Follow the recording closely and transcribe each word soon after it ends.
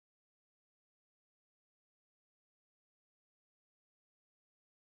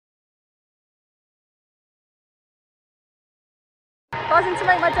Buzzing to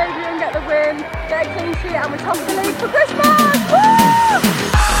make my debut and get the win, get a clean sheet, and we're top of the league for Christmas!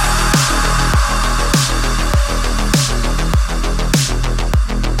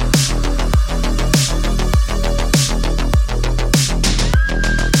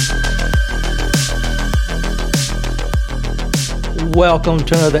 Woo! Welcome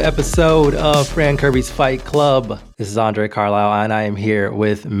to another episode of Fran Kirby's Fight Club. This is Andre Carlisle, and I am here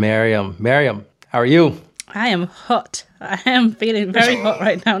with Maryam. Maryam, how are you? I am hot. I am feeling very hot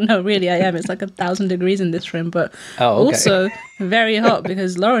right now. No, really, I am. It's like 1,000 degrees in this room, but also very hot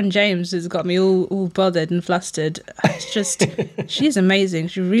because Lauren James has got me all bothered and flustered. It's just, she's amazing.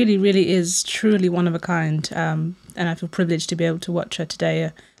 She really, really is truly one of a kind. And I feel privileged to be able to watch her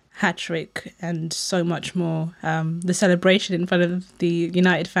today. Hat trick and so much more. The celebration in front of the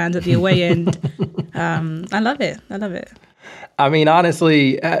United fans at the away end. I love it. I mean,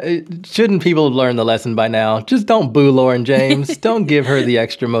 honestly, shouldn't people learn the lesson by now? Just don't boo Lauren James. Don't give her the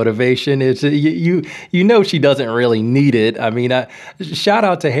extra motivation. It's you know she doesn't really need it. I mean, shout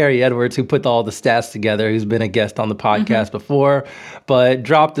out to Harry Edwards, who put all the stats together, who's been a guest on the podcast before, but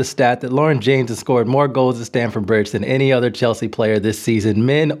dropped the stat that Lauren James has scored more goals at Stamford Bridge than any other Chelsea player this season,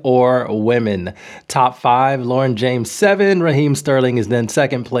 men or women. Top 5, Lauren James 7, Raheem Sterling is then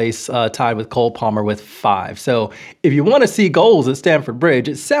second place, tied with Cole Palmer with 5. So if you want to see goals at Stamford Bridge,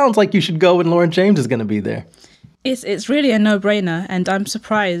 it sounds like you should go when Lauren James is going to be there. It's really a no-brainer, and I'm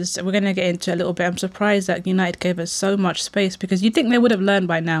surprised, we're going to get into it a little bit, I'm surprised that United gave us so much space because you'd think they would have learned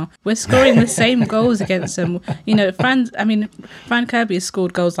by now. We're scoring the same goals against them. You know, Fran Kirby has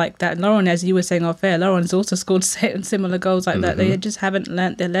scored goals like that. Lauren, as you were saying off air, Lauren's also scored similar goals like that. They just haven't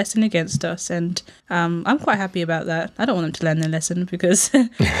learnt their lesson against us, and I'm quite happy about that. I don't want them to learn their lesson because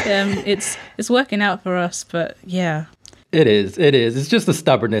it's working out for us, but yeah. It is. It's just the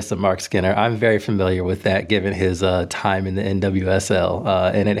stubbornness of Mark Skinner. I'm very familiar with that, given his time in the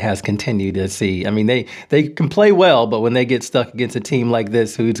NWSL, and it has continued to see. I mean, they can play well, but when they get stuck against a team like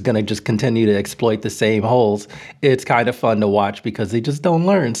this, who's going to just continue to exploit the same holes, it's kind of fun to watch because they just don't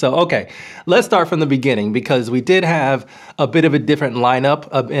learn. So, okay, let's start from the beginning because we did have a bit of a different lineup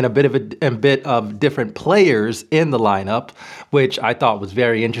and a bit of different players in the lineup, which I thought was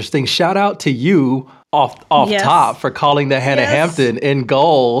very interesting. Shout out to you. Off top for calling the Hannah Hampton in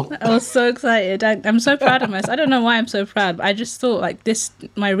goal. I was so excited. I'm so proud of myself. I don't know why I'm so proud, but I just thought like this,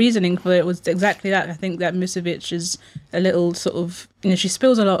 my reasoning for it was exactly that. I think that Musovic is a little sort of, she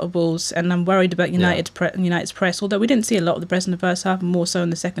spills a lot of balls, and I'm worried about United's press, although we didn't see a lot of the press in the first half, more so in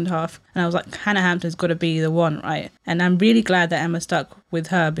the second half. And I was like, Hannah Hampton's got to be the one, right? And I'm really glad that Emma stuck with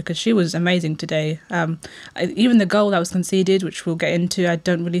her because she was amazing today. Even the goal that was conceded, which we'll get into, I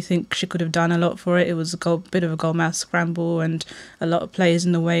don't really think she could have done a lot for it. It was a bit of a goal mouth scramble and a lot of players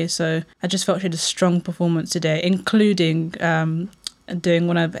in the way. So I just felt she had a strong performance today, including doing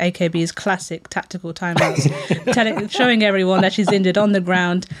one of AKB's classic tactical timeouts, showing everyone that she's injured on the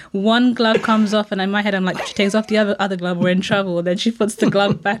ground. One glove comes off, and in my head, I'm like, she takes off the other glove, we're in trouble. And then she puts the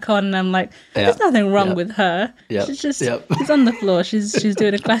glove back on, and I'm like, there's nothing wrong with her. She's just, she's on the floor. She's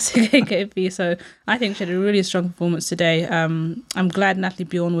doing a classic AKB. So I think she had a really strong performance today. I'm glad Natalie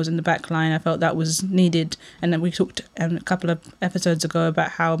Bjorn was in the back line. I felt that was needed. And then we talked a couple of episodes ago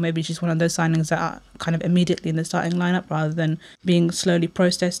about how maybe she's one of those signings that are kind of immediately in the starting lineup rather than being slowly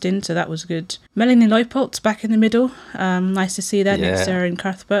processed in, so that was good. Melanie Leupolt's back in the middle. Nice to see that next to Erin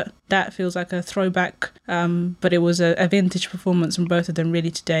Cuthbert. That feels like a throwback, but it was a vintage performance from both of them really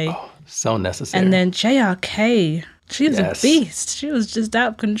today. Oh, so necessary. And then JRK, she was a beast. She was just out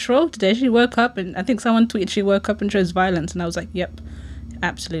of control today. She woke up, and I think someone tweeted she woke up and chose violence, and I was like, yep.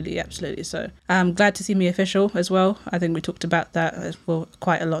 Absolutely. So I'm glad to see me official as well. I think we talked about that as well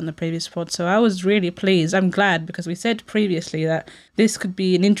quite a lot in the previous pod. So I was really pleased. I'm glad because we said previously that this could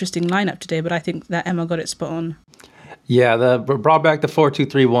be an interesting lineup today, but I think that Emma got it spot on. Yeah, brought back the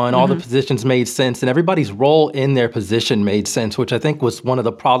 4-2-3-1. All the positions made sense, and everybody's role in their position made sense, which I think was one of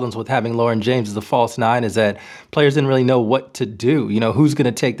the problems with having Lauren James as a false nine, is that players didn't really know what to do. Who's going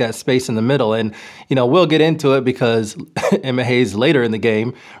to take that space in the middle? And, we'll get into it because Emma Hayes later in the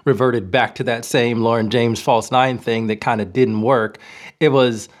game reverted back to that same Lauren James false nine thing that kind of didn't work. It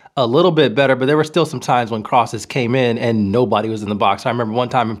was a little bit better, but there were still some times when crosses came in and nobody was in the box. I remember one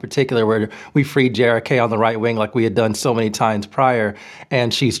time in particular where we freed JRK on the right wing like we had done so many times prior,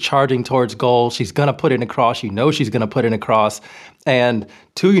 and she's charging towards goal. She's going to put in a cross. She's going to put in a cross, and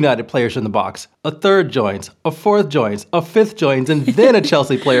 2 United players in the box. A third joins, a fourth joins, a fifth joins, and then a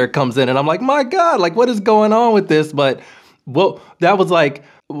Chelsea player comes in, and I'm like, my God, what is going on with this? But that was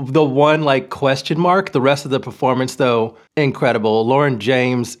the one question mark. The rest of the performance, though, incredible. Lauren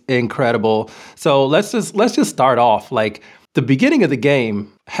James, incredible. So let's just start off. The beginning of the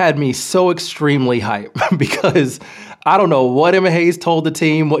game had me so extremely hyped because I don't know what Emma Hayes told the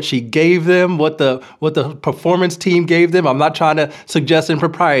team, what she gave them, what the performance team gave them. I'm not trying to suggest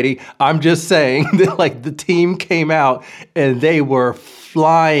impropriety. I'm just saying that like the team came out and they were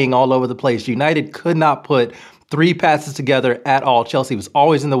flying all over the place. United could not put 3 passes together at all. Chelsea was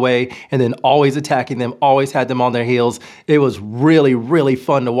always in the way and then always attacking them, always had them on their heels. It was really, really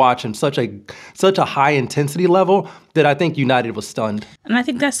fun to watch and such a high intensity level that I think United was stunned. And I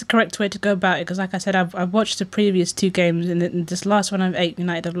think that's the correct way to go about it, because like I said, I've watched the previous 2 games, and in this last one of 8,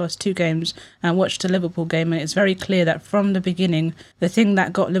 United have lost 2 games, and I watched the Liverpool game, and it's very clear that from the beginning, the thing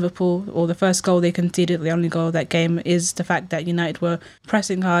that got Liverpool, or the first goal they conceded, the only goal of that game, is the fact that United were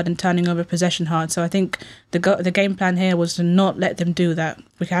pressing hard and turning over possession hard. So I think the game plan here was to not let them do that.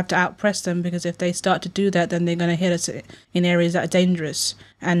 We have to outpress them, because if they start to do that, then they're going to hit us in areas that are dangerous.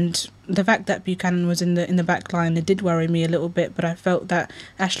 And the fact that Buchanan was in the back line, it did worry me a little bit, but I felt that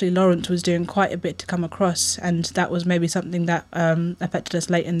Ashley Lawrence was doing quite a bit to come across, and that was maybe something that affected us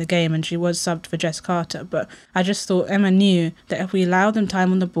late in the game, and she was subbed for Jess Carter. But I just thought Emma knew that if we allow them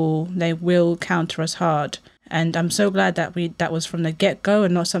time on the ball, they will counter us hard. And I'm so glad that that was from the get-go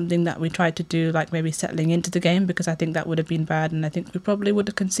and not something that we tried to do, like maybe settling into the game, because I think that would have been bad and I think we probably would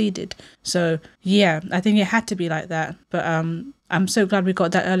have conceded. So, yeah, I think it had to be like that. But I'm so glad we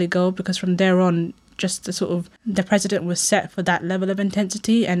got that early goal, because from there on, just the precedent was set for that level of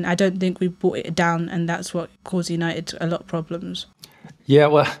intensity, and I don't think we brought it down, and that's what caused United a lot of problems. Yeah,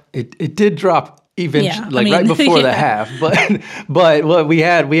 well, it did drop eventually, right before the half. But well, we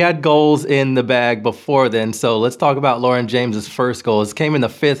had goals in the bag before then. So let's talk about Lauren James's first goal. It came in the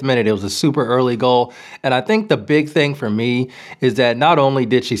 5th minute. It was a super early goal. And I think the big thing for me is that not only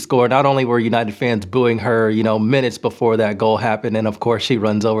did she score, not only were United fans booing her, minutes before that goal happened. And of course, she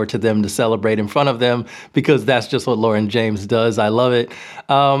runs over to them to celebrate in front of them, because that's just what Lauren James does. I love it.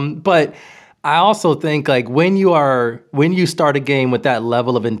 But I also think like when you start a game with that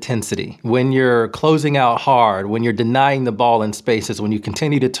level of intensity, when you're closing out hard, when you're denying the ball in spaces, when you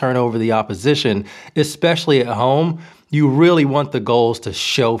continue to turn over the opposition, especially at home, you really want the goals to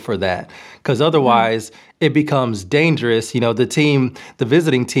show for that, because otherwise it becomes dangerous. The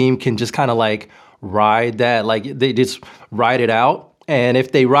visiting team can just kind of like ride that, like they just ride it out. And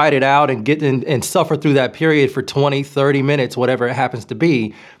if they ride it out and get in and suffer through that period for 20, 30 minutes, whatever it happens to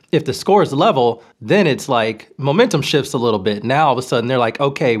be, if the score is level, then it's like momentum shifts a little bit. Now all of a sudden they're like,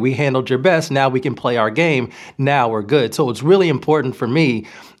 okay, we handled your best. Now we can play our game. Now we're good. So it's really important for me,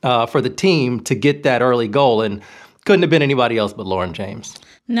 for the team to get that early goal. And couldn't have been anybody else but Lauren James.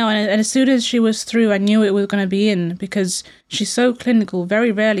 No, and as soon as she was through, I knew it was going to be in, because she's so clinical.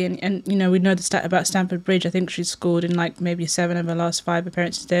 Very rarely, and we know the stat about Stamford Bridge. I think she's scored in like maybe 7 of her last 5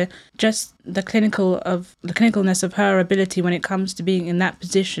 appearances there. Just the clinicalness of her ability when it comes to being in that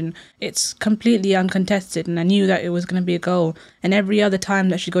position, it's completely uncontested, and I knew that it was going to be a goal. And every other time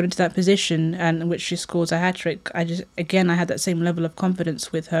that she got into that position and in which she scores a hat-trick, I had that same level of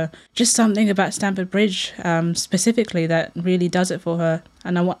confidence with her. Just something about Stamford Bridge specifically that really does it for her.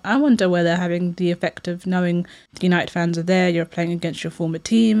 And I wonder whether having the effect of knowing the United fans are there, you're playing against your former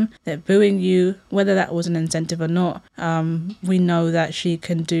team, they're booing you, whether that was an incentive or not. We know that she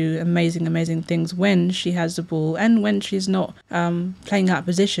can do amazing things when she has the ball and when she's not playing out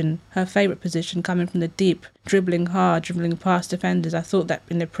position, her favourite position, coming from the deep, dribbling hard, dribbling past defenders. I thought that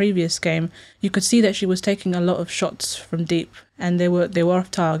in the previous game, you could see that she was taking a lot of shots from deep, and they were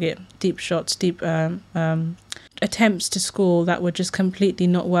off target, deep shots, deep attempts to score that were just completely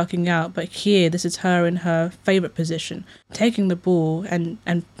not working out. But here, this is her in her favourite position, taking the ball and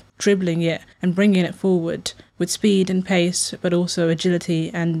dribbling it and bringing it forward with speed and pace, but also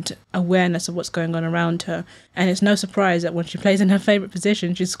agility and awareness of what's going on around her. And it's no surprise that when she plays in her favourite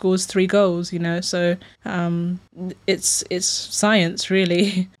position, she scores 3 goals, So it's science,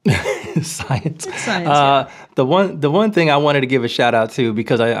 really. Science. It's science, yeah. The one thing I wanted to give a shout out to,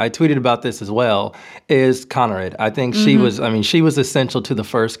 because I tweeted about this as well, is Conrad. I think she was essential to the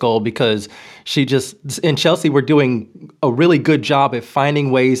first goal, because in Chelsea were doing a really good job at finding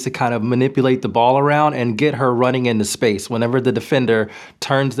ways to kind of manipulate the ball around and get her running into space. Whenever the defender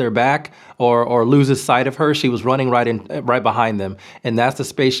turns their back or loses sight of her, she was running right behind them. And that's the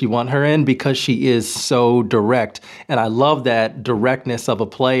space you want her in, because she is so direct. And I love that directness of a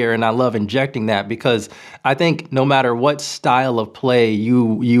player, and I love injecting that, because I think think no matter what style of play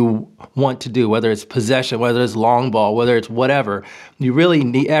you want to do, whether it's possession, whether it's long ball, whether it's whatever, you really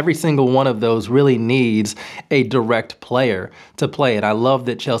need, every single one of those really needs a direct player to play. And I love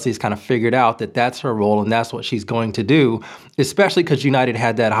that Chelsea's kind of figured out that that's her role and that's what she's going to do, especially because United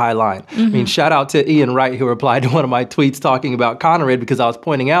had that high line. I mean, shout out to Ian Wright, who replied to one of my tweets talking about Conrad, because I was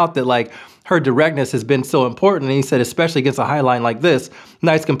pointing out that, like, her directness has been so important. And he said, especially against a high line like this,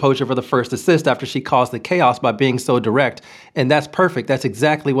 nice composure for the first assist after she caused the chaos by being so direct. And that's perfect. That's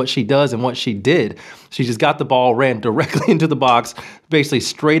exactly what she does and what she did. She just got the ball, ran directly into the box, basically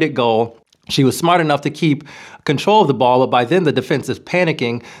straight at goal. She was smart enough to keep control of the ball, but by then the defense is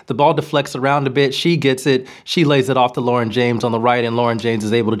panicking. The ball deflects around a bit. She gets it. She lays it off to Lauren-James on the right, and Lauren-James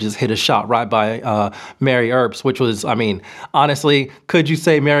is able to just hit a shot right by Mary Earps, which was, I mean, honestly, could you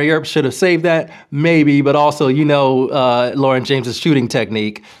say Mary Earps should have saved that? Maybe, but also, Lauren-James' shooting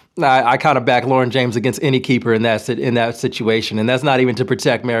technique. I kind of back Lauren-James against any keeper in that situation, and that's not even to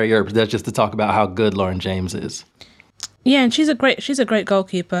protect Mary Earps. That's just to talk about how good Lauren-James is. Yeah, and she's a great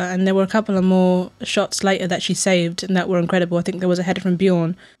goalkeeper, and there were a couple of more shots later that she saved and that were incredible. I think there was a header from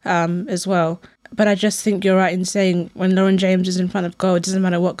Bjorn as well. But I just think you're right in saying when Lauren-James is in front of goal, it doesn't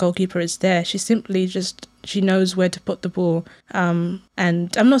matter what goalkeeper is there. She simply she knows where to put the ball. And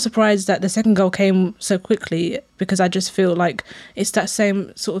I'm not surprised that the second goal came so quickly, because I just feel like it's that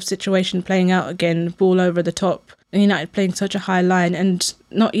same sort of situation playing out again, ball over the top. United playing such a high line, and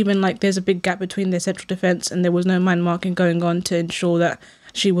not even like there's a big gap between their central defence, and there was no man marking going on to ensure that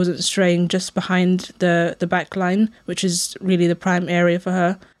she wasn't straying just behind the back line, which is really the prime area for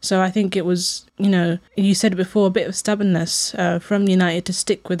her. So I think it was, you said it before, a bit of stubbornness from United to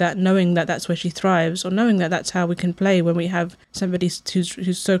stick with that, knowing that that's where she thrives, or knowing that that's how we can play when we have somebody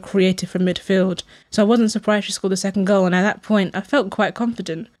who's so creative from midfield. So I wasn't surprised she scored the second goal, and at that point I felt quite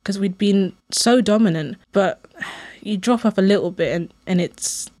confident because we'd been so dominant, but you drop off a little bit and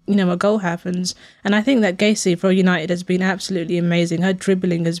it's, a goal happens. And I think that Gacy for United has been absolutely amazing. Her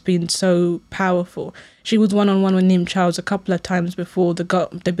dribbling has been so powerful. She was one-on-one with Niamh Charles a couple of times before the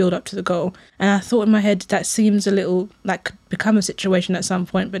build up to the goal. And I thought in my head that seems a little like could become a situation at some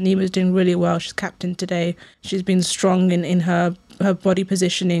point, but Niamh is doing really well. She's captain today. She's been strong in her body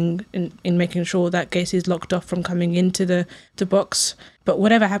positioning, in making sure that Gacy is locked off from coming into the box. But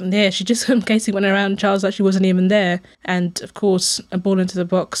whatever happened there, Casey went around Charles like she wasn't even there. And of course, a ball into the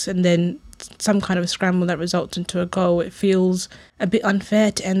box and then some kind of a scramble that results into a goal. It feels a bit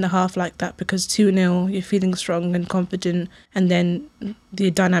unfair to end the half like that, because 2-0, you're feeling strong and confident, and then the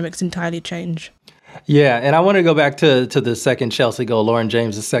dynamics entirely change. Yeah, and I want to go back to the second Chelsea goal,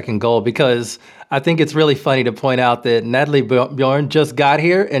 Lauren-James' second goal, because I think it's really funny to point out that Natalie Bjorn just got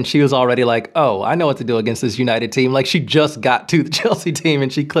here and she was already like, oh, I know what to do against this United team. Like, she just got to the Chelsea team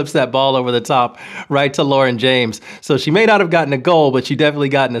and she clips that ball over the top right to Lauren-James. So she may not have gotten a goal, but she definitely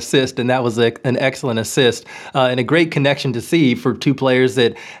got an assist, and that was an excellent assist and a great connection to see for two players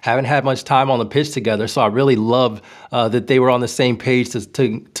that haven't had much time on the pitch together. So I really love that they were on the same page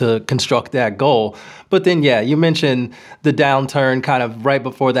to construct that goal. But then, yeah, you mentioned the downturn kind of right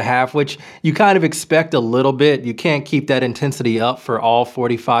before the half, which you kind of expect a little bit. You can't keep that intensity up for all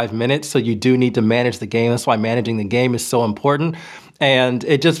 45 minutes, so you do need to manage the game. That's why managing the game is so important. And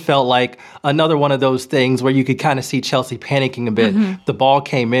it just felt like another one of those things where you could kind of see Chelsea panicking a bit. Mm-hmm. The ball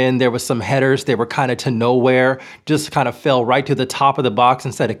came in. There was some headers. They were kind of to nowhere, just kind of fell right to the top of the box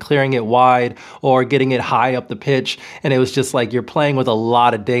instead of clearing it wide or getting it high up the pitch. And it was just like you're playing with a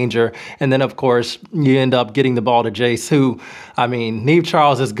lot of danger. And then, of course, you end up getting the ball to Jace, who, I mean, Niamh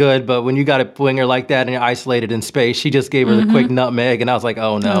Charles is good, but when you got a winger like that and you're isolated in space, she just gave her the quick nutmeg. And I was like,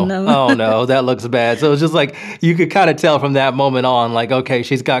 oh, no, oh, no, that looks bad. So it was just like you could kind of tell from that moment on, like, okay,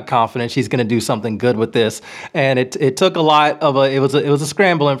 she's got confidence. She's going to do something good with this. And it took a lot of it was a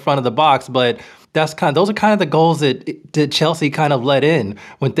scramble in front of the box, but those are kind of the goals that Chelsea kind of let in.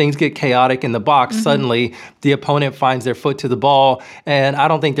 When things get chaotic in the box, suddenly the opponent finds their foot to the ball. And I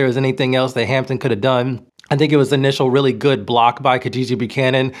don't think there was anything else that Hampton could have done. I think it was the initial really good block by Khadija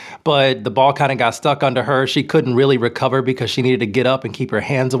Buchanan, but the ball kind of got stuck under her. She couldn't really recover because she needed to get up and keep her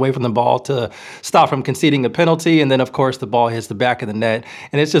hands away from the ball to stop from conceding a penalty. And then, of course, the ball hits the back of the net.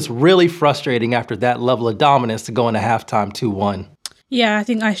 And it's just really frustrating after that level of dominance to go into halftime 2-1. Yeah, I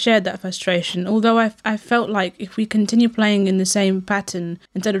think I shared that frustration. Although I felt like if we continue playing in the same pattern,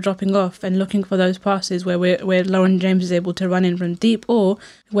 instead of dropping off and looking for those passes where Lauren-James is able to run in from deep, or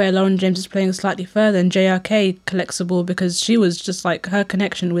where Lauren-James is playing slightly further and JRK collects the ball, because she was just like, her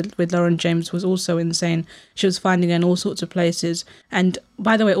connection with Lauren-James was also insane. She was finding her in all sorts of places. And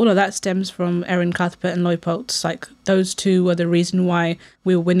by the way, all of that stems from Erin Cuthbert and Lloyd Poltz. Like, those two were the reason why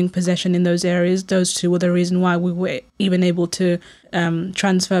we were winning possession in those areas. Those two were the reason why we were even able to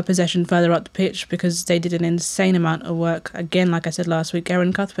transfer possession further up the pitch, because they did an insane amount of work. Again, like I said last week,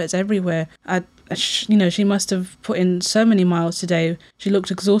 Erin Cuthbert's everywhere. She must have put in so many miles today. She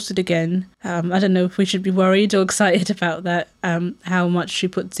looked exhausted again. I don't know if we should be worried or excited about that, how much she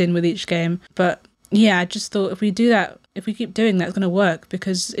puts in with each game. But yeah, I just thought if we do that, if we keep doing that, it's going to work,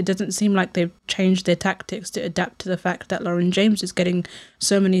 because it doesn't seem like they've changed their tactics to adapt to the fact that Lauren James is getting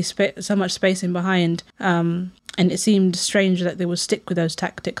so much space in behind. And it seemed strange that they would stick with those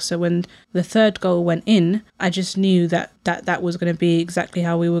tactics. So when the third goal went in, I just knew that was going to be exactly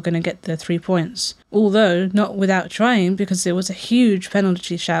how we were going to get the 3 points. Although not without trying, because there was a huge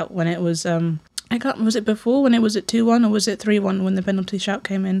penalty shout when it was... was it before when it was at 2-1, or was it 3-1 when the penalty shout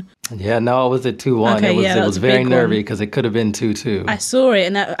came in? Yeah, no, it was at 2-1. Okay, it was very nervy because it could have been 2-2. I saw it,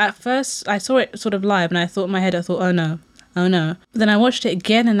 and at first I saw it sort of live, and I thought in my head, oh no. But then I watched it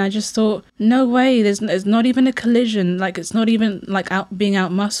again, and I just thought, no way, there's not even a collision. Like, it's not even like being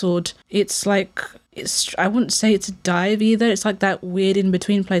out-muscled. It's like... I wouldn't say it's a dive either. It's like that weird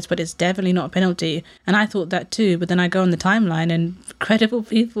in-between place, but it's definitely not a penalty. And I thought that too, but then I go on the timeline and credible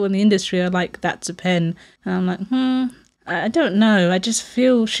people in the industry are like, that's a pen. And I'm like, I don't know. I just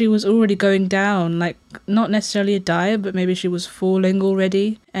feel she was already going down, like not necessarily a dive, but maybe she was falling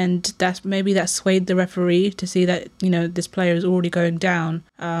already. And that swayed the referee to see that, this player is already going down.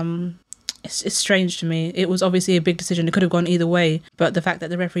 It's strange to me. It was obviously a big decision. It could have gone either way, but the fact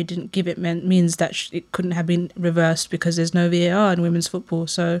that the referee didn't give it means that it couldn't have been reversed, because there's no VAR in women's football.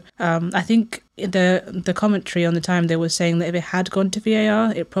 So I think the commentary on the time, they were saying that if it had gone to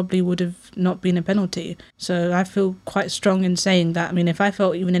VAR, it probably would have not been a penalty. So I feel quite strong in saying that. I mean, if I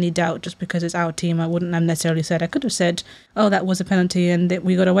felt even any doubt just because it's our team, I wouldn't have necessarily said. I could have said, oh, that was a penalty and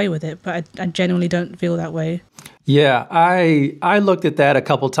we got away with it, but I genuinely don't feel that way. Yeah, I looked at that a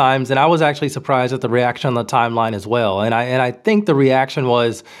couple times, and I was actually surprised at the reaction on the timeline as well. And I think the reaction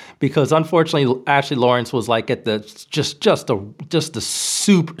was because, unfortunately, Ashley Lawrence was like at the just the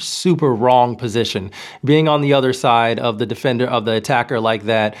super wrong position, being on the other side of the defender, of the attacker like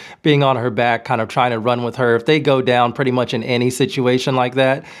that, being on her back, kind of trying to run with her. If they go down pretty much in any situation like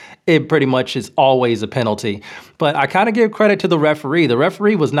that, it pretty much is always a penalty. But I kind of give credit to the referee. The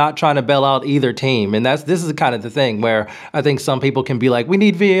referee was not trying to bail out either team. And this is kind of the thing where I think some people can be like, we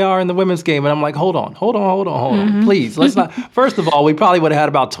need VAR in the women's game. And I'm like, hold on. Please, let's not. First of all, we probably would have had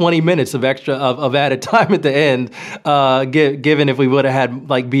about 20 minutes of extra of added time at the end, given if we would have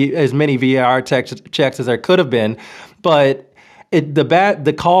had as many VAR checks as there could have been. But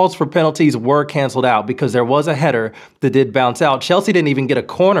the calls for penalties were canceled out because there was a header that did bounce out. Chelsea didn't even get a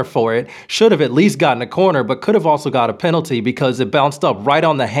corner for it. Should have at least gotten a corner, but could have also got a penalty because it bounced up right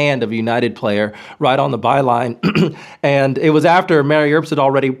on the hand of a United player, right on the byline. And it was after Mary Earps had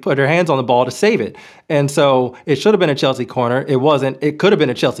already put her hands on the ball to save it. And so it should have been a Chelsea corner. It wasn't. It could have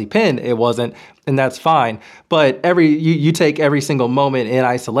been a Chelsea pin. It wasn't. And that's fine. But you take every single moment in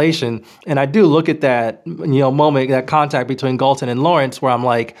isolation. And I do look at that, moment, that contact between Galton and Lawrence, where I'm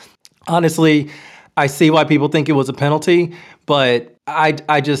like, honestly, I see why people think it was a penalty, but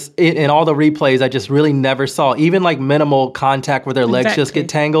I just, in all the replays, I just really never saw, even like minimal contact where their legs just get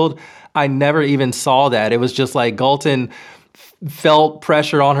tangled. I never even saw that. It was just like Galton felt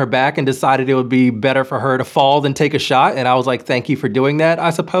pressure on her back and decided it would be better for her to fall than take a shot. And I was like, thank you for doing that,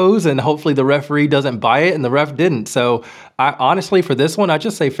 I suppose. And hopefully the referee doesn't buy it, and the ref didn't. So I honestly, for this one, I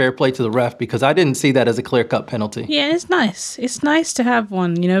just say fair play to the ref, because I didn't see that as a clear-cut penalty. Yeah, it's nice. It's nice to have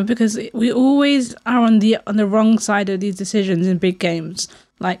one, because we always are on the wrong side of these decisions in big games.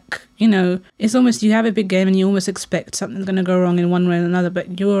 Like, it's almost, you have a big game and you almost expect something's going to go wrong in one way or another.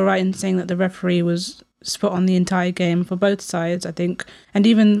 But you were right in saying that the referee was spot on the entire game for both sides, I think. And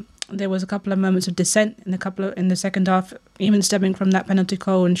even there was a couple of moments of dissent in the second half, even stemming from that penalty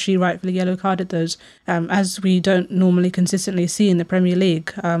call, and she rightfully yellow carded those, as we don't normally consistently see in the Premier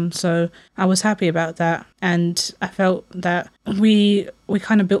League. So I was happy about that, and I felt that we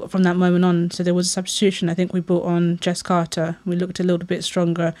kind of built from that moment on. So there was a substitution. I think we brought on Jess Carter. We looked a little bit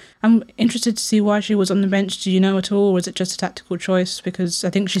stronger. I'm interested to see why she was on the bench. Do you know at all, or was it just a tactical choice? Because I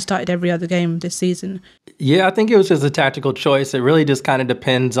think she started every other game this season. Yeah, I think it was just a tactical choice. It really just kind of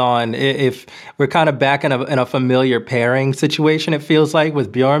depends on if we're kind of back in a familiar pairing situation, it feels like,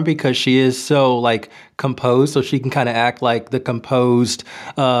 with Bjorn, because she is so composed, so she can kind of act like the composed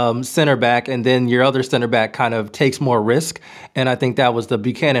center back, and then your other center back kind of takes more risk. And I think that was the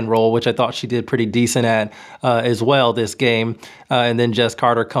Buchanan role, which I thought she did pretty decent at as well this game. And then Jess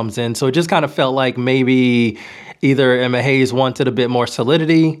Carter comes in. So it just kind of felt like maybe either Emma Hayes wanted a bit more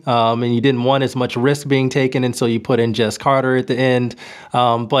solidity, and you didn't want as much risk being taken, and so you put in Jess Carter at the end.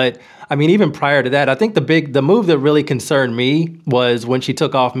 But I mean, even prior to that, I think the move that really concerned me was when she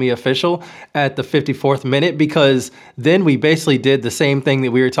took off Mia Fischel at the 54th minute, because then we basically did the same thing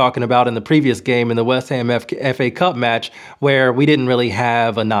that we were talking about in the previous game in the West Ham FA Cup match, where we didn't really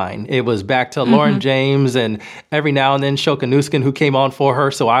have a 9. It was back to Lauren James and every now and then Shoka Nuskin, who came on for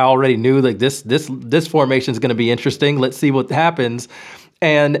her. So I already knew like this formation is going to be interesting. Let's see what happens.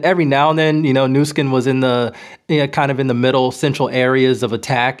 And every now and then, Nuskin was in the kind of in the middle central areas of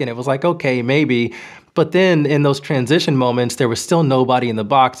attack, and it was like, okay, maybe. But then in those transition moments, there was still nobody in the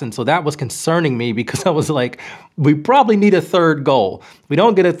box. And so that was concerning me, because I was like, we probably need a third goal. If we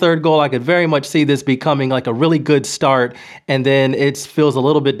don't get a third goal, I could very much see this becoming like a really good start. And then it feels a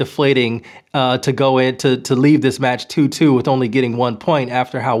little bit deflating to go in to leave this match 2-2 with only getting 1 point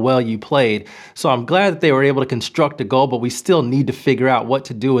after how well you played. So I'm glad that they were able to construct a goal, but we still need to figure out what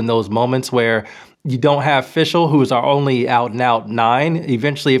to do in those moments where you don't have Fischel, who is our only out-and-out 9.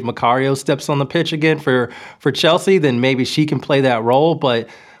 Eventually, if Macario steps on the pitch again for Chelsea, then maybe she can play that role. But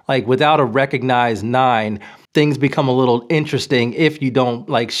like without a recognized 9, things become a little interesting if you don't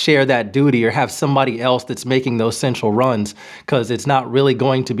like share that duty or have somebody else that's making those central runs, because it's not really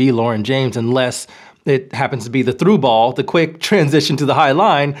going to be Lauren James unless it happens to be the through ball, the quick transition to the high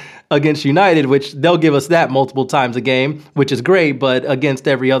line against United, which they'll give us that multiple times a game, which is great, but against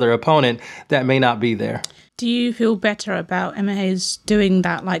every other opponent, that may not be there. Do you feel better about Emma Hayes doing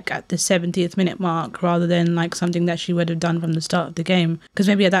that like at the 70th minute mark rather than like something that she would have done from the start of the game? Because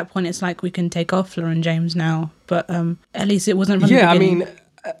maybe at that point it's like we can take off Lauren James now, but at least it wasn't from the beginning.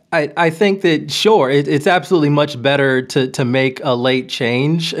 I think that, sure, it's absolutely much better to make a late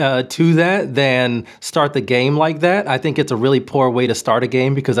change to that than start the game like that. I think it's a really poor way to start a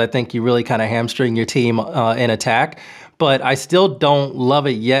game, because I think you really kind of hamstring your team in attack. But I still don't love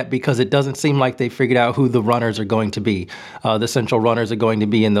it yet, because it doesn't seem like they figured out who the runners are going to be. The central runners are going to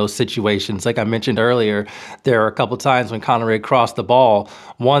be in those situations. Like I mentioned earlier, there are a couple times when Connery crossed the ball.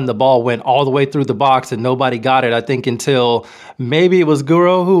 The ball went all the way through the box and nobody got it, I think, until maybe it was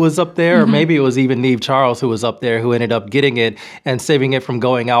Guro who was up there, or maybe it was even Niamh Charles who was up there, who ended up getting it and saving it from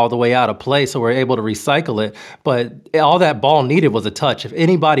going all the way out of play, so we're able to recycle it. But all that ball needed was a touch. If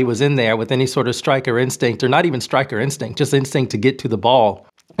anybody was in there with any sort of striker instinct, or not even striker instinct, just instinct to get to the ball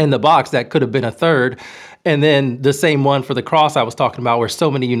in the box, that could have been a third. And then the same one for the cross I was talking about, where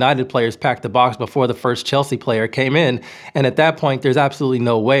so many United players packed the box before the first Chelsea player came in. And at that point, there's absolutely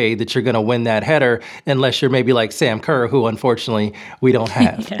no way that you're going to win that header unless you're maybe like Sam Kerr, who unfortunately we don't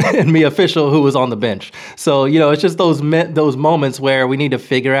have, and Mia Fischel, who was on the bench. So, it's just those moments where we need to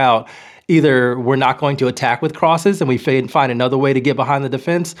figure out, either we're not going to attack with crosses and we find another way to get behind the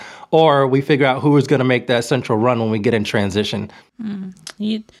defense, or we figure out who is going to make that central run when we get in transition.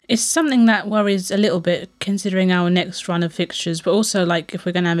 It's something that worries a little bit, considering our next run of fixtures, but also like if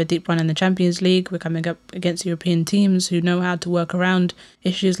we're going to have a deep run in the Champions League, we're coming up against European teams who know how to work around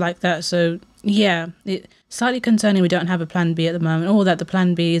issues like that. So yeah, it's slightly concerning we don't have a plan B at the moment, or that the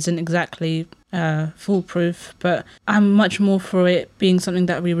plan B isn't exactly foolproof, but I'm much more for it being something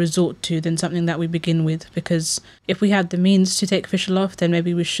that we resort to than something that we begin with, because if we had the means to take Fischel off, then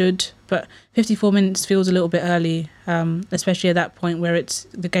maybe we should. But 54 minutes feels a little bit early, especially at that point where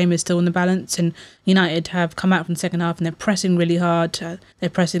the game is still in the balance, and United have come out from the second half and they're pressing really hard. They're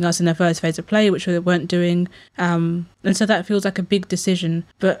pressing us in their first phase of play, which they weren't doing. And so that feels like a big decision.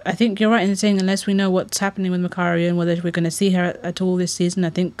 But I think you're right in saying, unless we know what's happening with Macario and whether we're going to see her at all this season, I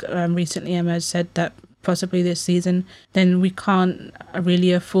think recently Emma has said that possibly this season, then we can't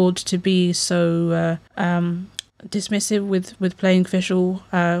really afford to be so dismissive with playing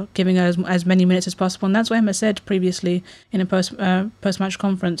Fischel, giving her as many minutes as possible. And that's what Emma said previously in a post-match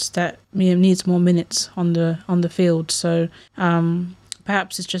conference, that Mia needs more minutes on the field. So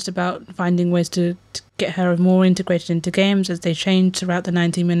perhaps it's just about finding ways to get her more integrated into games as they change throughout the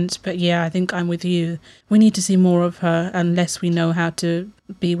 90 minutes. But yeah, I think I'm with you. We need to see more of her unless we know how to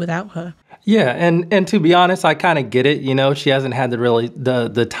be without her. Yeah, and to be honest, I kind of get it. She hasn't had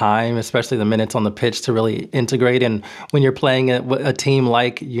the time, especially the minutes on the pitch, to really integrate. And when you're playing a team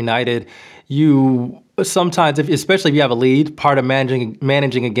like United, you sometimes, especially if you have a lead, part of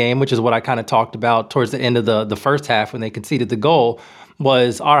managing a game, which is what I kind of talked about towards the end of the first half when they conceded the goal,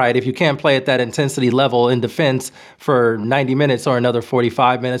 was, all right, if you can't play at that intensity level in defense for 90 minutes or another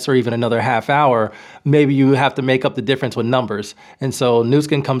 45 minutes or even another half hour, maybe you have to make up the difference with numbers. And so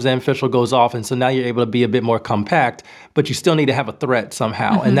Nuskin comes in, Fischel goes off, and so now you're able to be a bit more compact, but you still need to have a threat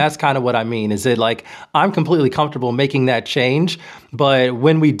somehow. And that's kind of what I mean, is that like, I'm completely comfortable making that change, but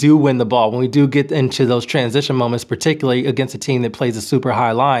when we do win the ball, when we do get into those transition moments, particularly against a team that plays a super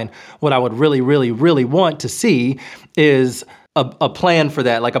high line, what I would really, really, really want to see is a plan for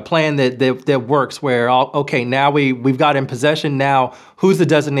that, like a plan that works where, okay, now we've got in possession. Now, who's the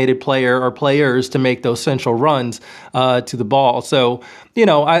designated player or players to make those central runs to the ball? So,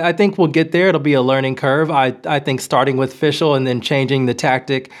 I think we'll get there. It'll be a learning curve. I think starting with Fischel and then changing the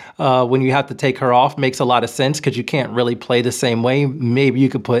tactic when you have to take her off makes a lot of sense because you can't really play the same way. Maybe you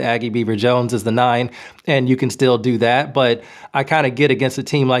could put Aggie Beaver-Jones as the 9 and you can still do that. But I kind of get against a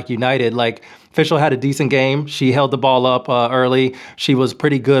team like United, like Fischel had a decent game. She held the ball up early. She was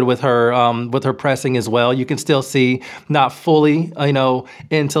pretty good with her pressing as well. You can still see not fully,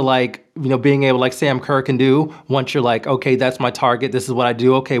 into like, being able, like Sam Kerr can do, once you're like, okay, that's my target. This is what I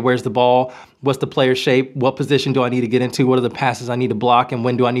do. Okay, where's the ball? What's the player shape? What position do I need to get into? What are the passes I need to block? And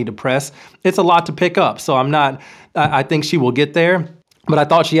when do I need to press? It's a lot to pick up. So I think she will get there. But I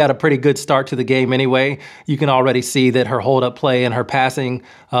thought she had a pretty good start to the game anyway. You can already see that her hold-up play and her passing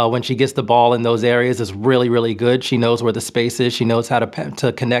when she gets the ball in those areas is really, really good. She knows where the space is. She knows how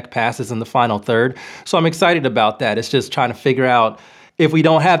to connect passes in the final third. So I'm excited about that. It's just trying to figure out, if we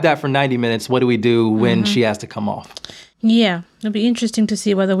don't have that for 90 minutes, what do we do when she has to come off? Yeah, it'll be interesting to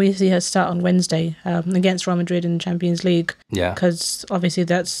see whether we see her start on Wednesday against Real Madrid in the Champions League. Yeah, because obviously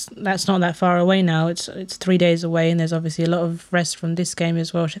that's not that far away now. It's 3 days away, and there's obviously a lot of rest from this game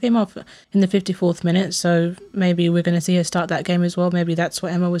as well. She came off in the 54th minute, so maybe we're going to see her start that game as well. Maybe that's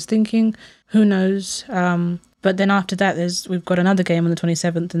what Emma was thinking. Who knows? But then after that, we've got another game on the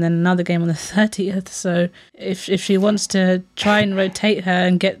 27th and then another game on the 30th. So if she wants to try and rotate her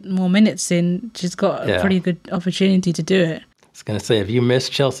and get more minutes in, she's got a pretty good opportunity to do it. I was going to say, if you miss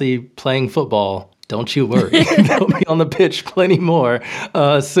Chelsea playing football, don't you worry. They'll be on the pitch plenty more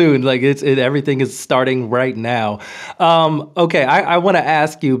soon. Like everything is starting right now. Okay, I want to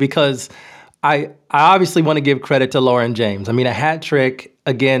ask you, because I obviously want to give credit to Lauren James. I mean, a hat trick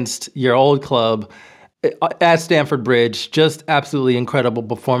against your old club at Stamford Bridge, just absolutely incredible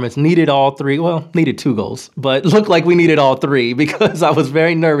performance. Needed all three. Well, needed 2 goals, but looked like we needed all 3 because I was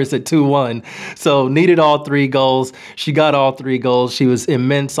very nervous at 2-1. So needed all 3 goals. She got all 3 goals. She was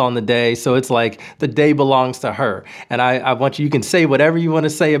immense on the day. So it's like the day belongs to her. And I want you can say whatever you want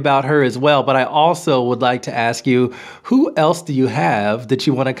to say about her as well. But I also would like to ask you, who else do you have that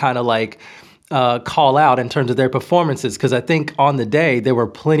you want to kind of like call out in terms of their performances? Because I think on the day, there were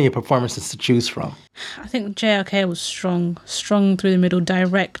plenty of performances to choose from. I think JRK was strong through the middle,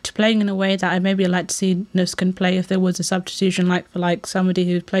 direct, playing in a way that I maybe like to see Nuskin play if there was a substitution, like somebody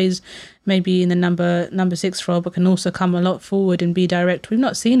who plays maybe in the number 6 role, but can also come a lot forward and be direct. We've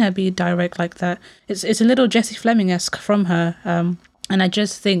not seen her be direct like that. It's a little Jessie Fleming-esque from her. And I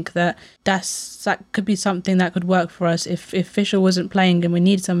just think that could be something that could work for us if Fischel wasn't playing and we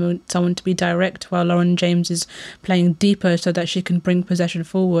need someone to be direct while Lauren James is playing deeper so that she can bring possession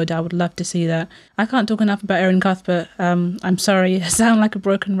forward. I would love to see that. I can't talk enough about Erin Cuthbert. I'm sorry, I sound like a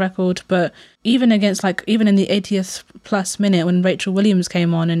broken record, but even in the 80th plus minute when Rachel Williams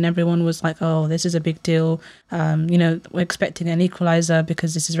came on and everyone was like, oh, this is a big deal. We're expecting an equaliser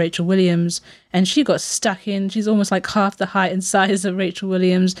because this is Rachel Williams. And she got stuck in. She's almost like half the height and size of Rachel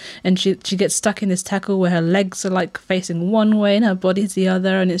Williams. And she gets stuck in this tackle where her legs are like facing one way and her body's the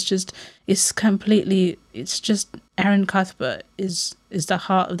other. And it's just Erin Cuthbert is the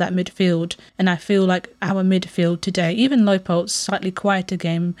heart of that midfield. And I feel like our midfield today, even Leupolt's slightly quieter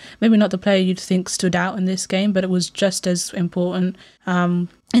game, maybe not the player you'd think stood out in this game, but it was just as important.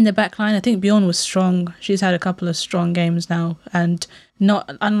 In the back line, I think Bjorn was strong. She's had a couple of strong games now, and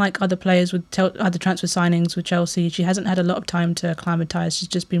not unlike other players with other transfer signings with Chelsea, she hasn't had a lot of time to acclimatise. She's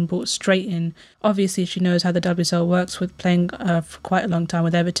just been brought straight in. Obviously, she knows how the WSL works with playing for quite a long time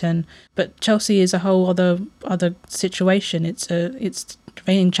with Everton, but Chelsea is a whole other situation. It's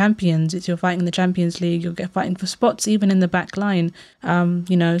reigning champions. You're fighting the Champions League. You're fighting for spots even in the back line.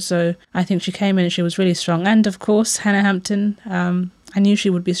 So I think she came in and she was really strong. And of course, Hannah Hampton. I knew she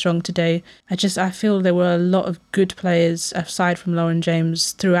would be strong today. I feel there were a lot of good players aside from Lauren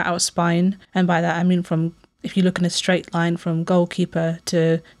James throughout our spine. And by that, I mean if you look in a straight line from goalkeeper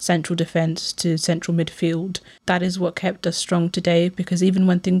to central defence to central midfield, that is what kept us strong today, because even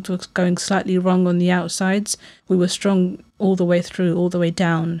when things were going slightly wrong on the outsides, we were strong all the way through, all the way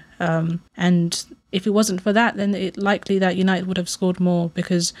down. And if it wasn't for that, then it likely that United would have scored more,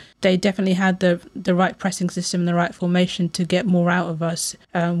 because they definitely had the right pressing system, the right formation to get more out of us.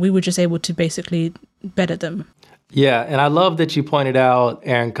 We were just able to basically better them. Yeah, and I love that you pointed out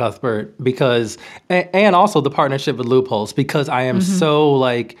Erin Cuthbert, because, and also the partnership with Loopholes, because I am so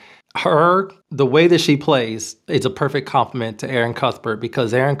like, the way that she plays is a perfect compliment to Erin Cuthbert,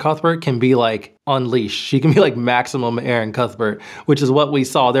 because Erin Cuthbert can be like unleashed. She can be like maximum Erin Cuthbert, which is what we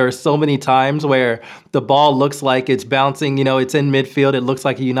saw. There are so many times where the ball looks like it's bouncing, it's in midfield. It looks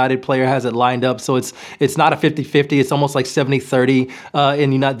like a United player has it lined up. So it's not a 50-50. It's almost like 70-30 in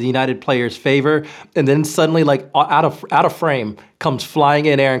the United player's favor. And then suddenly, like out of frame, comes flying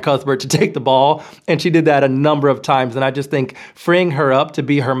in Erin Cuthbert to take the ball. And she did that a number of times. And I just think freeing her up to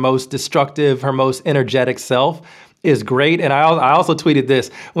be her most destructive, her most energetic self is great. And I also tweeted this: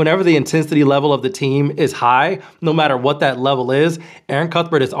 whenever the intensity level of the team is high, no matter what that level is, Erin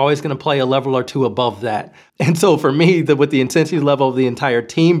Cuthbert is always going to play a level or two above that. And so for me, with the intensity level of the entire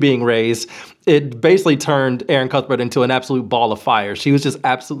team being raised, it basically turned Erin Cuthbert into an absolute ball of fire. She was just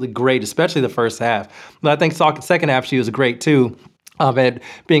absolutely great, especially the first half. But I think second half, she was great too. At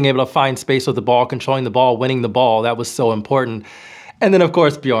being able to find space with the ball, controlling the ball, winning the ball. That was so important. And then, of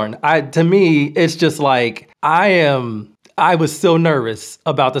course, Bjorn. To me, it's just like I was so nervous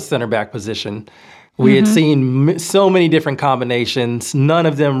about the center back position. We had seen so many different combinations. None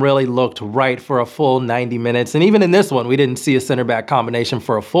of them really looked right for a full 90 minutes. And even in this one, we didn't see a center back combination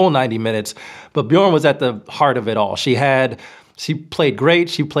for a full 90 minutes. But Bjorn was at the heart of it all. She played great.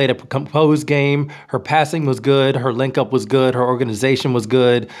 She played a composed game. Her passing was good. Her link-up was good. Her organization was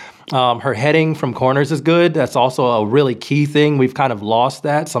good. Her heading from corners is good. That's also a really key thing. We've kind of lost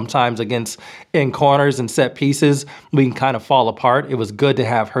that. Sometimes in corners and set pieces, we can kind of fall apart. It was good to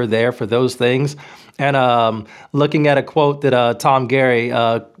have her there for those things. And looking at a quote that Tom Gary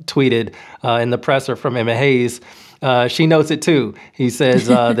tweeted in the presser from Emma Hayes, she notes it too. He says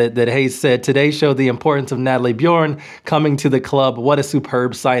that Hayes said, "Today showed the importance of Natalie Bjorn coming to the club. What a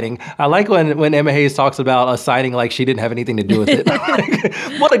superb signing." I like when Emma Hayes talks about a signing like she didn't have anything to do with it.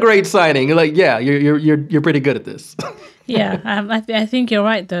 What a great signing! Like, yeah, you're pretty good at this. Yeah, I think you're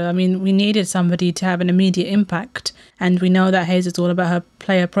right, though. I mean, we needed somebody to have an immediate impact, and we know that Hayes is all about her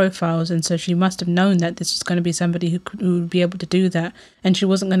player profiles, and so she must have known that this was going to be somebody who would be able to do that, and she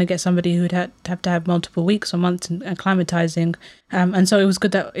wasn't going to get somebody who would have to have multiple weeks or months acclimatizing. And so it was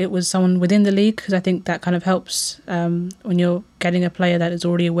good that it was someone within the league, because I think that kind of helps when you're getting a player that is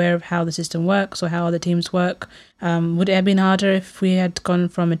already aware of how the system works or how other teams work. Would it have been harder if we had gone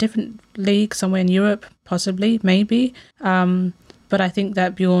from a different league somewhere in Europe? Possibly, maybe. But I think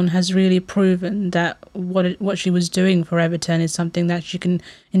that Bjorn has really proven that what she was doing for Everton is something that she can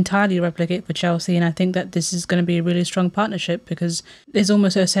entirely replicate for Chelsea. And I think that this is going to be a really strong partnership, because there's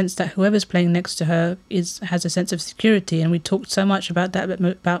almost a sense that whoever's playing next to her has a sense of security. And we talked so much about that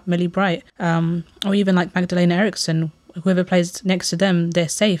about Millie Bright, or even like Magdalena Eriksson. Whoever plays next to them, they're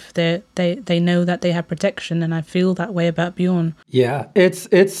safe. They know that they have protection, and I feel that way about Bjorn. Yeah, it's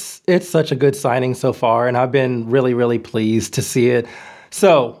such a good signing so far, and I've been really, really pleased to see it.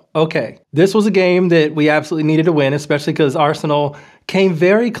 So, okay, this was a game that we absolutely needed to win, especially because Arsenal came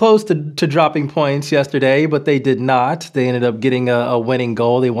very close to dropping points yesterday, but they did not. They ended up getting a winning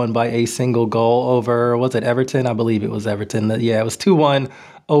goal. They won by a single goal over, was it Everton? I believe it was Everton. Yeah, it was 2-1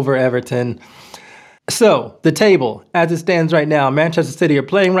 over Everton. So, the table, as it stands right now, Manchester City are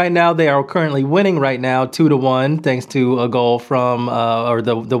playing right now. They are currently winning right now, 2-1, thanks to a goal from,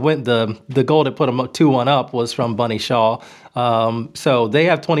 the goal that put them 2-1 up was from Bunny Shaw. So they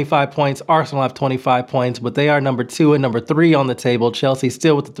have 25 points. Arsenal have 25 points, but they are number 2 and number 3 on the table. Chelsea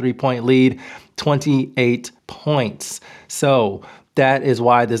still with the 3-point lead, 28 points. So that is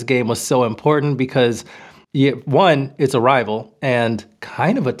why this game was so important, because one, it's a rival and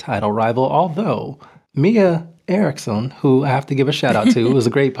kind of a title rival, although Mia Eriksson, who I have to give a shout out to, it was a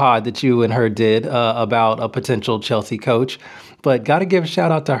great pod that you and her did about a potential Chelsea coach. But got to give a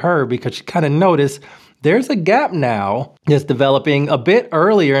shout out to her, because she kind of noticed there's a gap now that's developing a bit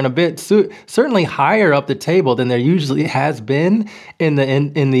earlier and a bit certainly higher up the table than there usually has been in the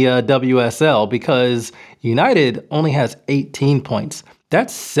WSL, because United only has 18 points.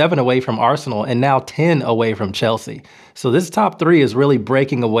 That's 7 away from Arsenal and now 10 away from Chelsea. So this top three is really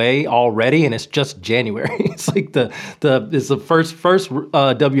breaking away already, and it's just January. It's like it's the first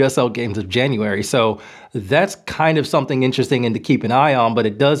WSL games of January. So that's kind of something interesting and to keep an eye on. But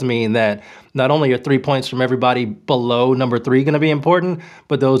it does mean that not only are 3 points from everybody below number three going to be important,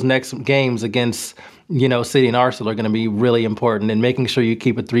 but those next games against City and Arsenal are going to be really important, and making sure you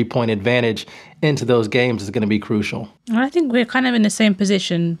keep a 3-point advantage into those games is going to be crucial. I think we're kind of in the same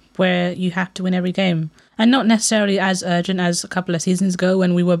position where you have to win every game. And not necessarily as urgent as a couple of seasons ago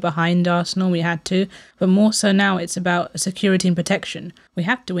when we were behind Arsenal, we had to. But more so now it's about security and protection. We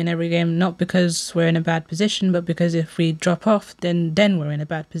have to win every game, not because we're in a bad position, but because if we drop off, then we're in a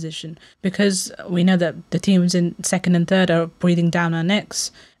bad position. Because we know that the teams in second and third are breathing down our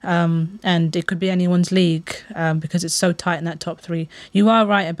necks. And it could be anyone's league because it's so tight in that top three. You are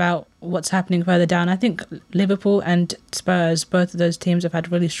right about what's happening further down. I think Liverpool and Spurs, both of those teams have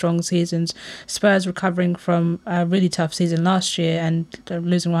had really strong seasons. Spurs recovering from a really tough season last year and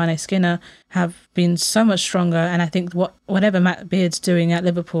losing Ryan Skinner have been so much stronger. And I think whatever Matt Beard's doing at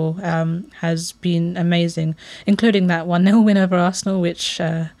Liverpool has been amazing, including that 1-0 win over Arsenal, which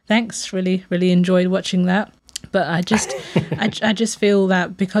thanks, really, really enjoyed watching that. But I just feel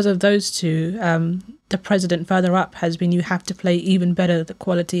that because of those two, the precedent further up has been you have to play even better. The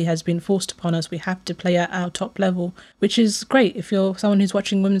quality has been forced upon us. We have to play at our top level, which is great. If you're someone who's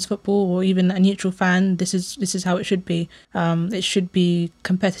watching women's football or even a neutral fan, this is how it should be. It should be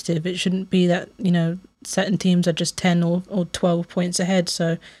competitive. It shouldn't be that, certain teams are just 10 or 12 points ahead.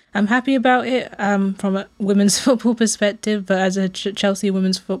 So I'm happy about it from a women's football perspective, but as a Chelsea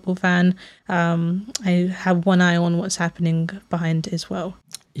women's football fan, I have one eye on what's happening behind as well.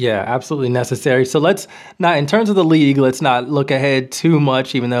 Yeah, absolutely necessary. So let's not, in terms of the league, let's not look ahead too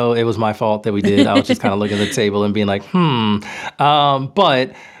much, even though it was my fault that we did. I was just kind of looking at the table and being like,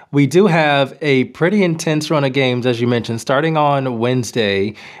 but we do have a pretty intense run of games, as you mentioned. Starting on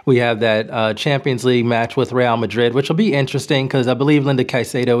Wednesday, we have that Champions League match with Real Madrid, which will be interesting because I believe Linda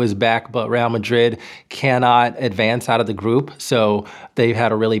Caicedo is back, but Real Madrid cannot advance out of the group. So they've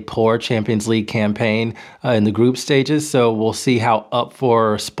had a really poor Champions League campaign in the group stages. So we'll see how up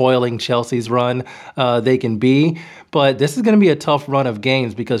for spoiling Chelsea's run they can be. But this is going to be a tough run of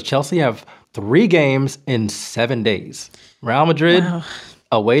games because Chelsea have 3 games in 7 days. Real Madrid... Wow.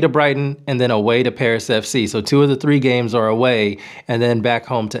 Away to Brighton, and then away to Paris FC. So 2 of the 3 games are away, and then back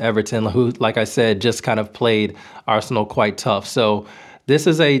home to Everton, who, like I said, just kind of played Arsenal quite tough. So this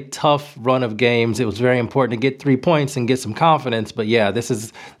is a tough run of games. It was very important to get 3 points and get some confidence. But yeah, this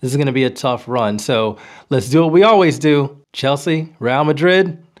is going to be a tough run. So let's do what we always do. Chelsea, Real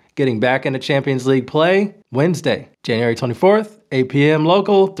Madrid, getting back into Champions League play Wednesday, January 24th, 8 p.m.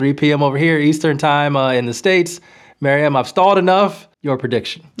 local, 3 p.m. over here, Eastern time in the States. Maryam, I've stalled enough. Your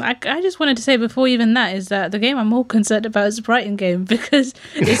prediction. I just wanted to say before even that is that the game I'm more concerned about is the Brighton game because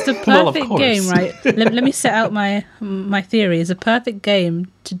it's the perfect game, right? Let me set out my theory. It's a perfect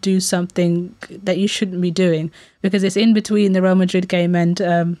game to do something that you shouldn't be doing because it's in between the Real Madrid game and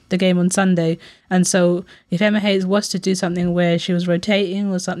the game on Sunday. And so if Emma Hayes was to do something where she was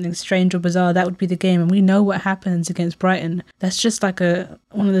rotating or something strange or bizarre, that would be the game. And we know what happens against Brighton. That's just like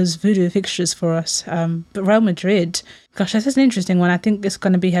one of those voodoo fixtures for us. But Real Madrid, gosh, that's an interesting one. I think it's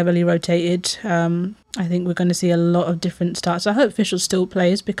going to be heavily rotated. I think we're going to see a lot of different starts. I hope Fischl still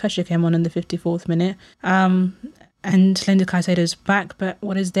plays because she came on in the 54th minute. And Linda Caicedo's back, but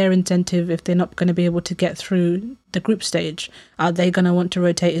what is their incentive if they're not going to be able to get through the group stage? Are they going to want to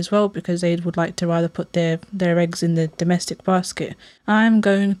rotate as well because they would like to rather put their eggs in the domestic basket? I'm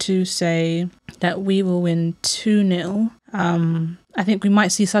going to say that we will win 2-0. I think we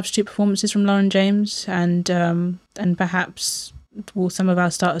might see substitute performances from Lauren James and perhaps some of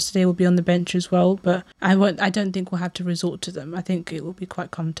our starters today will be on the bench as well, but I don't think we'll have to resort to them. I think it will be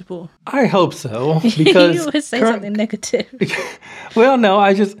quite comfortable. I hope so. Because you always say something negative. Well,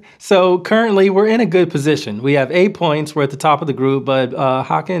 no, so currently we're in a good position. We have 8 points. We're at the top of the group, but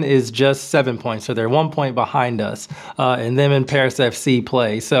Haken is just 7 points. So they're 1 point behind us and them in Paris FC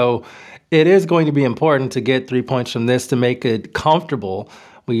play. So it is going to be important to get 3 points from this to make it comfortable.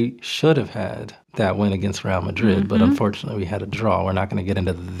 We should have had that win against Real Madrid, but unfortunately we had a draw. We're not going to get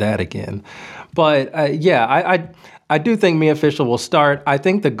into that again. But I do think Mia Fischl will start. I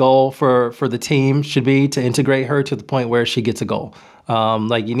think the goal for the team should be to integrate her to the point where she gets a goal.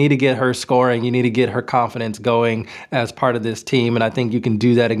 You need to get her scoring. You need to get her confidence going as part of this team. And I think you can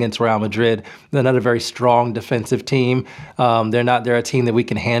do that against Real Madrid. They're not a very strong defensive team. They're a team that we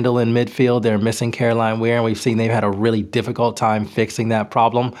can handle in midfield. They're missing Caroline Weir, and we've seen they've had a really difficult time fixing that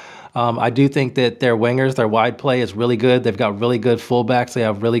problem. I do think that their wingers, their wide play is really good. They've got really good fullbacks. They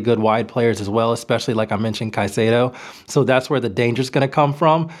have really good wide players as well, especially like I mentioned, Caicedo. So that's where the danger is going to come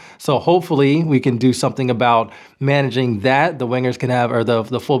from. So hopefully we can do something about managing that. The wingers can have, or the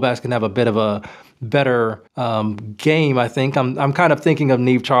fullbacks can have a bit of a better game, I think. I'm kind of thinking of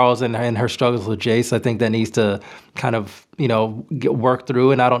Niamh Charles and her struggles with Jace. I think that needs to kind of, get worked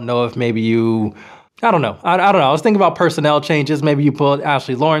through. And I don't know if maybe I don't know. I don't know. I was thinking about personnel changes. Maybe you put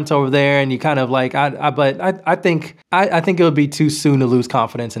Ashley Lawrence over there, and you kind of like. But I think it would be too soon to lose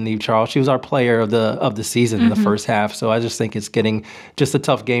confidence in Niamh Charles. She was our player of the season in the first half. So I just think it's getting just a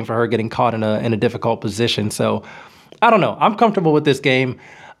tough game for her, getting caught in a difficult position. So I don't know. I'm comfortable with this game.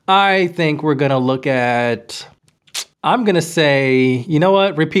 I think we're gonna look at. I'm going to say, you know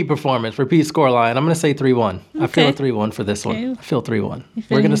what? Repeat performance, repeat scoreline. I'm going to say 3-1. Okay. I feel a 3-1 for this one. I feel 3-1.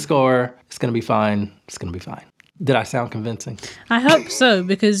 We're going to score. It's going to be fine. It's going to be fine. Did I sound convincing? I hope so,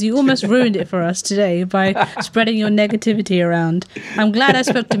 because you almost ruined it for us today by spreading your negativity around. I'm glad I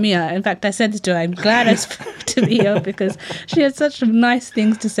spoke to Mia. In fact, I said to her, I'm glad I spoke to Mia because she had such nice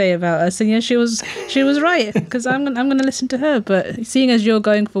things to say about us. And yeah, she was right, because I'm going to listen to her. But seeing as you're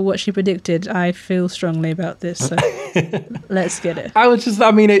going for what she predicted, I feel strongly about this. So let's get it. I was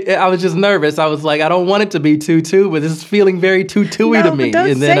just nervous. I was like, I don't want it to be 2-2, but this is feeling very 2-2-y to me.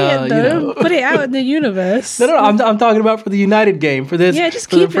 Don't say it, though. Put it out in the universe. No. I'm talking about for the United game, for this, just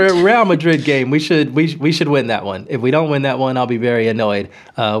keep for a Real Madrid game. We should win that one. If we don't win that one, I'll be very annoyed.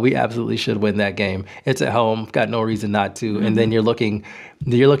 We absolutely should win that game. It's at home, got no reason not to. And then you're looking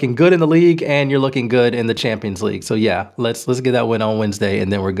good in the league, and you're looking good in the Champions League. So yeah, let's get that win on Wednesday,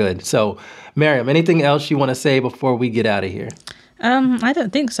 and then we're good. So, Maryam, anything else you want to say before we get out of here? I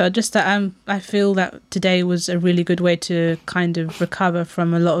don't think so. Just that I feel that today was a really good way to kind of recover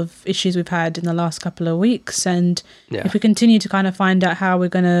from a lot of issues we've had in the last couple of weeks. And if we continue to kind of find out how we're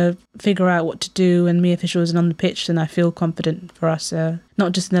going to figure out what to do and me officials and on the pitch, then I feel confident for us,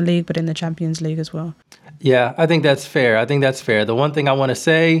 not just in the league, but in the Champions League as well. Yeah, I think that's fair. The one thing I want to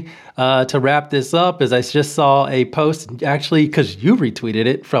say to wrap this up is I just saw a post, actually, because you retweeted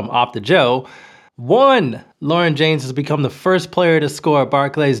it, from Opta Joe. Lauren James has become the first player to score a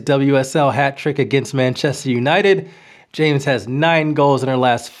Barclays WSL hat trick against Manchester United. James has 9 goals in her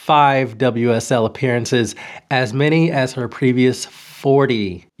last 5 WSL appearances, as many as her previous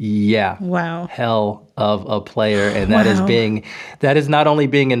 40. Yeah. Wow. Hell of a player. And that is not only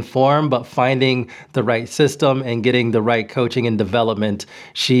being informed, but finding the right system and getting the right coaching and development.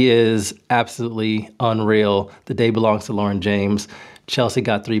 She is absolutely unreal. The day belongs to Lauren James. Chelsea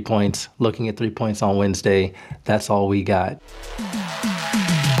got 3 points. Looking at 3 points on Wednesday. That's all we got.